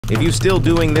If you're still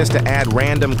doing this to add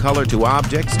random color to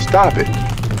objects, Stop it.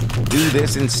 do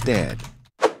this instead.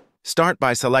 Start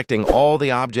by selecting all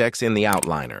the objects in the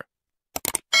outliner.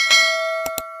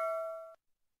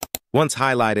 Once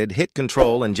highlighted, hit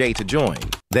Ctrl and J to join.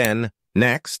 Then,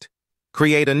 Next,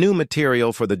 create a new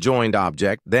material for the joined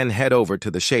object, then head over to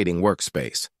the shading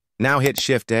workspace. Now hit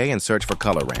Shift-A and search for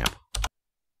Color Ramp.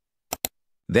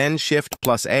 Then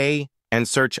Shift+A and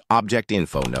search Object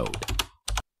Info node.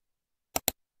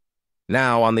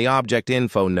 Now, on the Object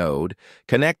Info node,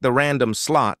 connect the random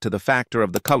slot to the factor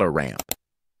of the color ramp.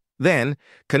 Then,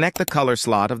 connect the color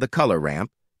slot of the color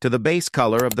ramp to the base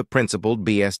color of the principled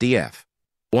BSDF.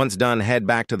 Once done, head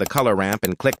back to the color ramp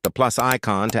and click the plus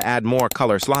icon to add more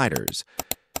color sliders.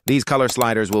 These color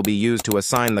sliders will be used to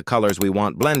assign the colors we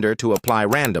want Blender to apply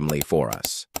randomly for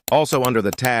us. Also, under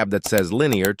the tab that says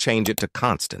Linear, change it to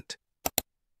Constant.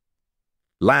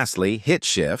 Lastly, hit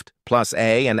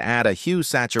Shift+A and add a hue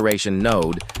saturation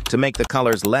node to make the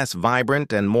colors less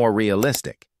vibrant and more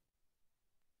realistic.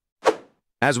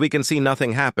 As we can see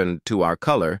nothing happened to our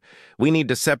color, we need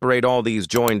to separate all these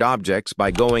joined objects by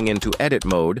going into Edit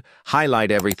mode,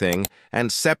 highlight everything,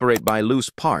 and separate by loose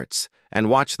parts,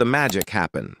 and watch the magic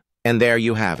happen. And there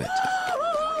you have it.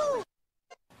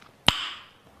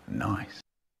 Nice.